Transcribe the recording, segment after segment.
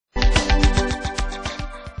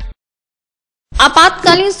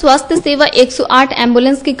आपातकालीन स्वास्थ्य सेवा 108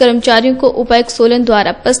 एम्बुलेंस के कर्मचारियों को उपायुक्त सोलन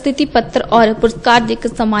द्वारा प्रस्तुति पत्र और पुरस्कार देकर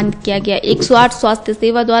सम्मानित किया गया। 108 स्वास्थ्य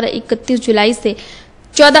सेवा द्वारा 31 जुलाई से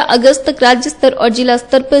 14 अगस्त तक राज्य स्तर और जिला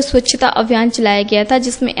स्तर पर स्वच्छता अभियान चलाया गया था,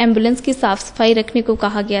 जिसमें एम्बुलेंस की साफ सफाई रखने को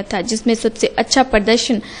कहा गया था, जिसमें सबसे अच्छा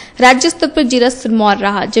प्रदर्शन राज्य स्तर पर जिला सिरमौर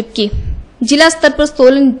रहा, जबकि जिला स्तर पर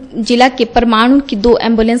सोलन जिला के परमाणु की 2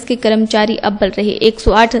 एम्बुलेंस के कर्मचारी अव्वल रहे।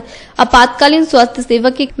 108 आपातकालीन स्वास्थ्य सेवा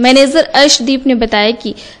के मैनेजर अर्शदीप ने बताया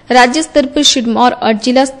कि राज्य स्तर पर सिरमौर और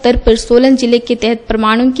जिला स्तर पर सोलन जिले के तहत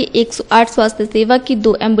परमाणु के 108 स्वास्थ्य सेवा की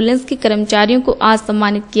 2 एम्बुलेंस के कर्मचारियों को आज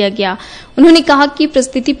सम्मानित किया गया। उन्होंने कहा कि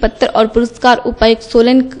प्रस्तुति पत्र और पुरस्कार उपायुक्त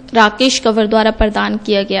सोलन राकेश कंवर द्वारा प्रदान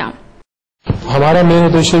किया गया। हमारा मेन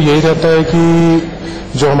उद्देश्य यही रहता है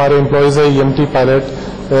कि जो हमारे एम्प्लॉयज है EMT पायलट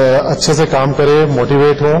अच्छे से काम करे,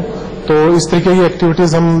 मोटिवेट हो, तो इस तरीके की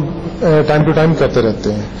एक्टिविटीज हम टाइम टू टाइम करते रहते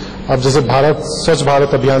हैं। अब जैसे स्वच्छ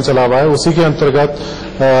भारत अभियान चला हुआ है, उसी के अंतर्गत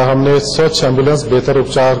हमने स्वच्छ एम्बुलेंस बेहतर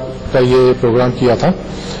उपचार का ये प्रोग्राम किया था,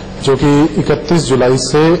 जो कि 31 जुलाई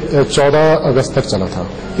से 14 अगस्त तक चला था।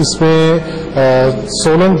 इसमें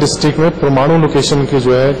सोलन डिस्ट्रिक्ट में परमाणु लोकेशन की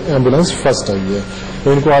जो है एम्बुलेंस फर्स्ट आई है,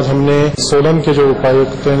 तो इनको आज हमने सोलन के जो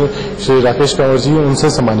उपायुक्त श्री राकेश कंवर जी उनसे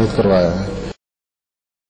सम्मानित करवाया है।